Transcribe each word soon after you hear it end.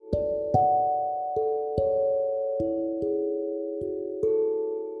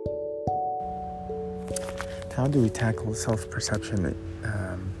how do we tackle self-perception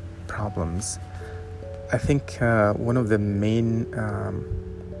problems? I think one of the main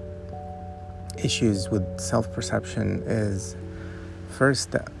issues with self-perception is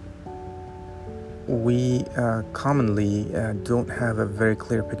first that we commonly don't have a very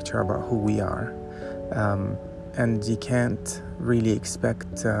clear picture about who we are, and you can't really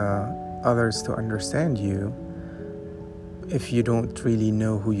expect others to understand you if you don't really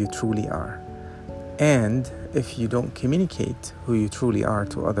know who you truly are, and if you don't communicate who you truly are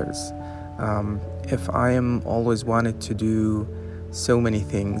to others. If I am always wanted to do so many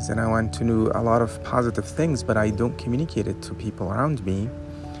things and I want to do a lot of positive things, but I don't communicate it to people around me,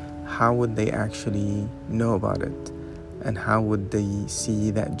 how would they actually know about it? And how would they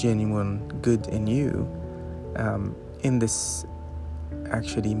see that genuine good in you in this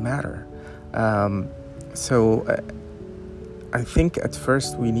actually matter? So I think at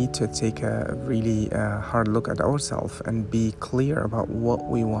first we need to take a really hard look at ourselves and be clear about what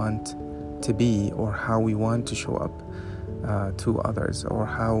we want to be, or how we want to show up to others, or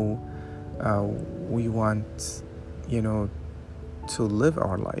how we want, to live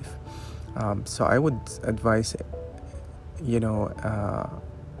our life. So I would advise,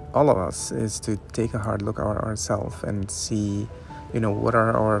 all of us is to take a hard look at ourselves and see, what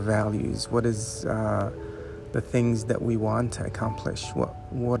are our values, what is the things that we want to accomplish,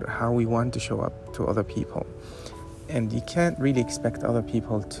 how we want to show up to other people. And you can't really expect other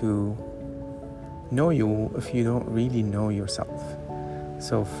people to know you if you don't really know yourself.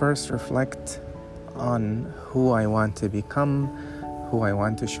 So first reflect on who I want to become, who I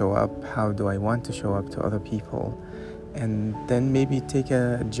want to show up, how do I want to show up to other people, and then maybe take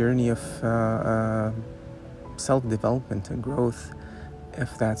a journey of self-development and growth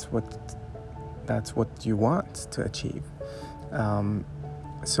if that's what you want to achieve.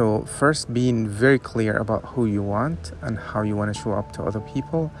 So first, being very clear about who you want and how you want to show up to other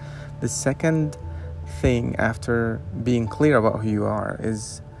people. The second thing after being clear about who you are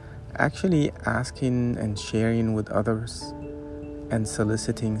is actually asking and sharing with others and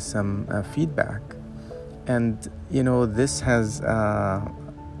soliciting some feedback. And this has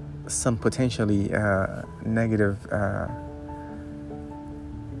some potentially negative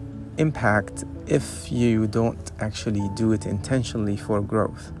impact if you don't actually do it intentionally for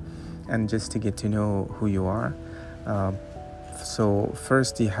growth and just to get to know who you are. So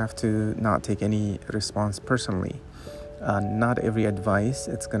first, you have to not take any response personally. Not every advice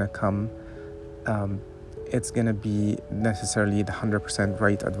it's going to come, it's going to be necessarily the 100%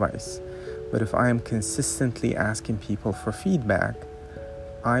 right advice. But if I am consistently asking people for feedback,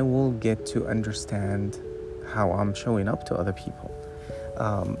 I will get to understand how I'm showing up to other people.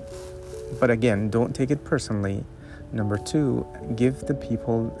 But again, don't take it personally. Number two, give the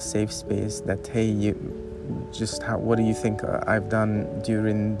people safe space that, hey, what do you think I've done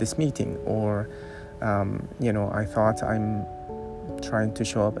during this meeting? Or, I thought I'm trying to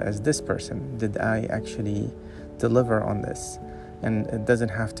show up as this person. Did I actually deliver on this? And it doesn't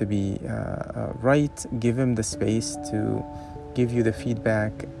have to be right. Give them the space to give you the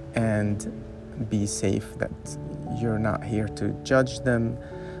feedback and be safe that you're not here to judge them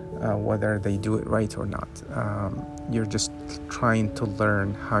whether they do it right or not. You're just trying to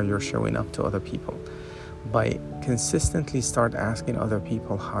learn how you're showing up to other people. By consistently start asking other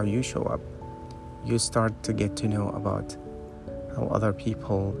people how you show up, you start to get to know about how other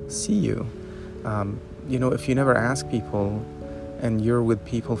people see you. If you never ask people and you're with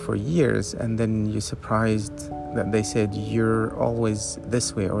people for years and then you're surprised that they said you're always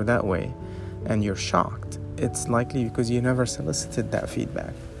this way or that way and you're shocked, it's likely because you never solicited that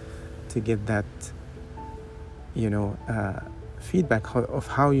feedback to get that feedback of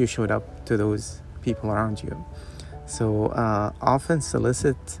how you showed up to those people around you. So often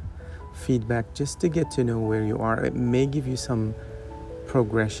solicit feedback just to get to know where you are. It may give you some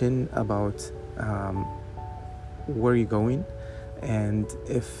progression about where you're going and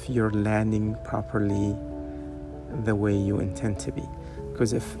if you're landing properly the way you intend to be.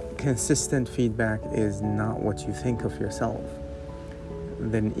 Because if consistent feedback is not what you think of yourself,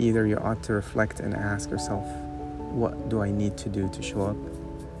 then either you ought to reflect and ask yourself, what do I need to do to show up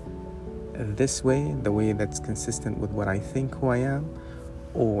this way, the way that's consistent with what I think who I am,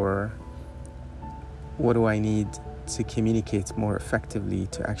 or what do I need to communicate more effectively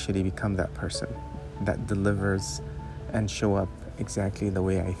to actually become that person that delivers and show up exactly the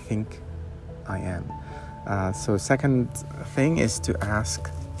way I think I am. So second thing is to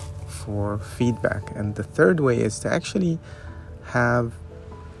ask for feedback. And the third way is to actually have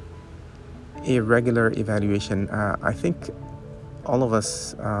a regular evaluation. I think all of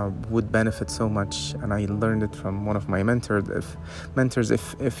us would benefit so much, and I learned it from one of my mentors.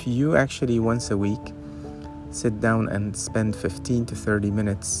 If you actually once a week sit down and spend 15 to 30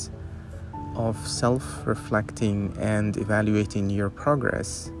 minutes of self-reflecting and evaluating your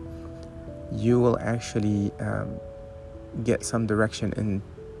progress, you will actually get some direction in,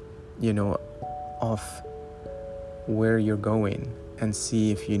 of where you're going, and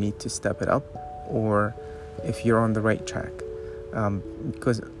see if you need to step it up or if you're on the right track.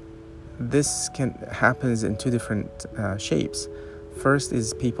 Because this happens in two different shapes. First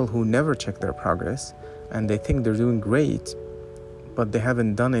is people who never check their progress and they think they're doing great, but they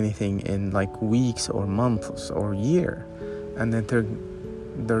haven't done anything in like weeks or months or year, and then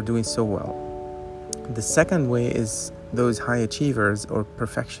they're doing so well. The second way is those high achievers or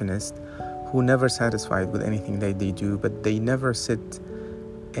perfectionists who never satisfied with anything that they do, but they never sit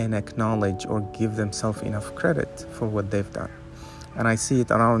and acknowledge or give themselves enough credit for what they've done. And I see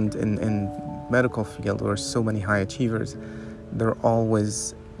it around in medical field where so many high achievers, they're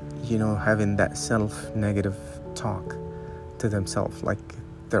always, having that self-negative talk to themselves, like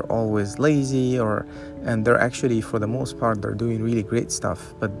they're always lazy, and they're actually, for the most part, they're doing really great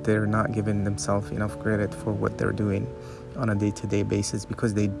stuff, but they're not giving themselves enough credit for what they're doing on a day-to-day basis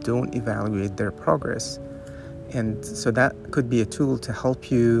because they don't evaluate their progress. And so that could be a tool to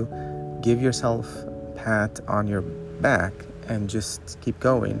help you give yourself a pat on your back and just keep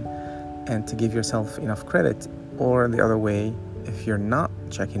going, and to give yourself enough credit. Or the other way, if you're not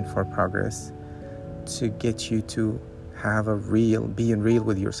checking for progress, to get you to have being real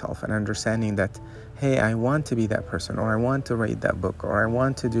with yourself and understanding that, hey, I want to be that person, or I want to write that book, or I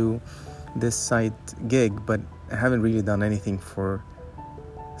want to do this side gig, but I haven't really done anything for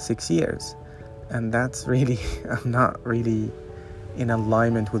 6 years. And that's really, I'm not really in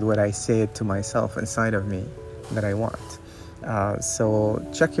alignment with what I said to myself inside of me that I want. So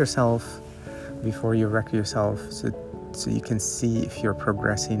check yourself before you wreck yourself, so you can see if you're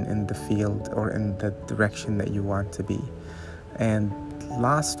progressing in the field or in the direction that you want to be. And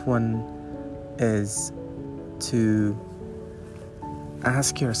last one is to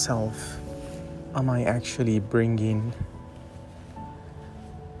ask yourself, am I actually bringing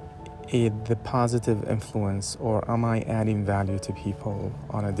the positive influence, or am I adding value to people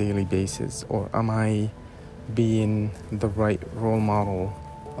on a daily basis, or am I being the right role model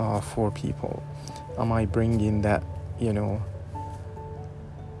for people? Am I bringing that,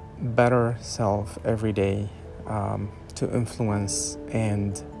 better self every day to influence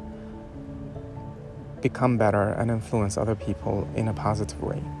and become better and influence other people in a positive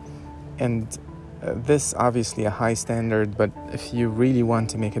way? And this obviously a high standard, but if you really want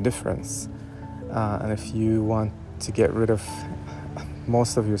to make a difference, and if you want to get rid of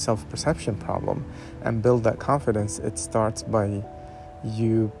most of your self-perception problem and build that confidence, it starts by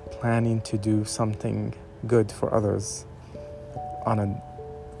you planning to do something good for others on a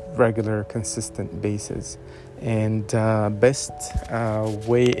regular, consistent basis. And best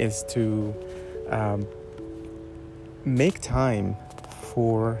way is to make time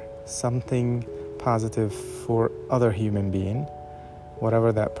for something positive for other human being,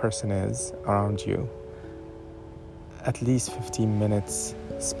 whatever that person is around you. At least 15 minutes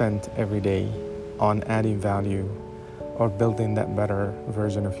spent every day on adding value or building that better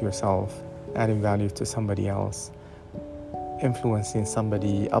version of yourself, adding value to somebody else, influencing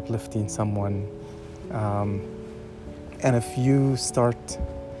somebody, uplifting someone. And if you start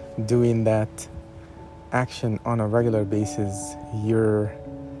doing that action on a regular basis, your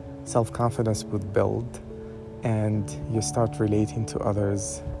self-confidence would build, and you start relating to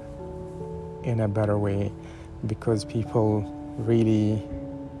others in a better way, because people really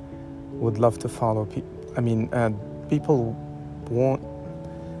would love to follow people won't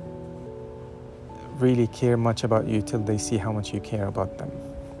really care much about you till they see how much you care about them.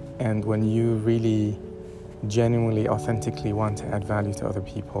 And when you really genuinely, authentically want to add value to other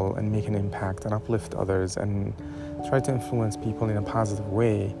people and make an impact and uplift others and try to influence people in a positive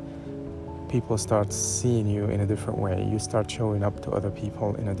way, people start seeing you in a different way. You start showing up to other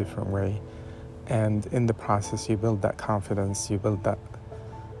people in a different way. And in the process, you build that confidence, you build that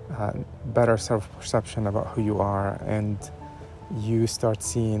better self-perception about who you are, and you start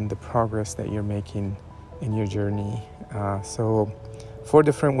seeing the progress that you're making in your journey. So 4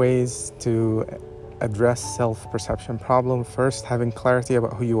 different ways to address self-perception problem. First, having clarity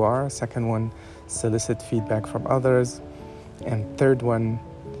about who you are. Second one, solicit feedback from others. And third one,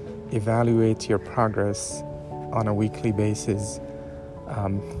 evaluate your progress on a weekly basis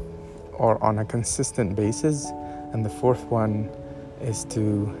or on a consistent basis. And the fourth one is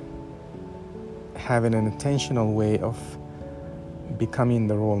to have an intentional way of becoming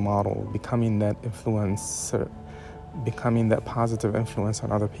the role model, becoming that influencer, becoming that positive influence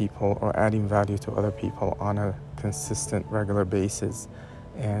on other people, or adding value to other people on a consistent, regular basis.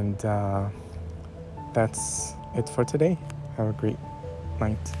 And that's it for today. Have a great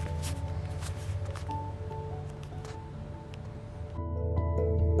night.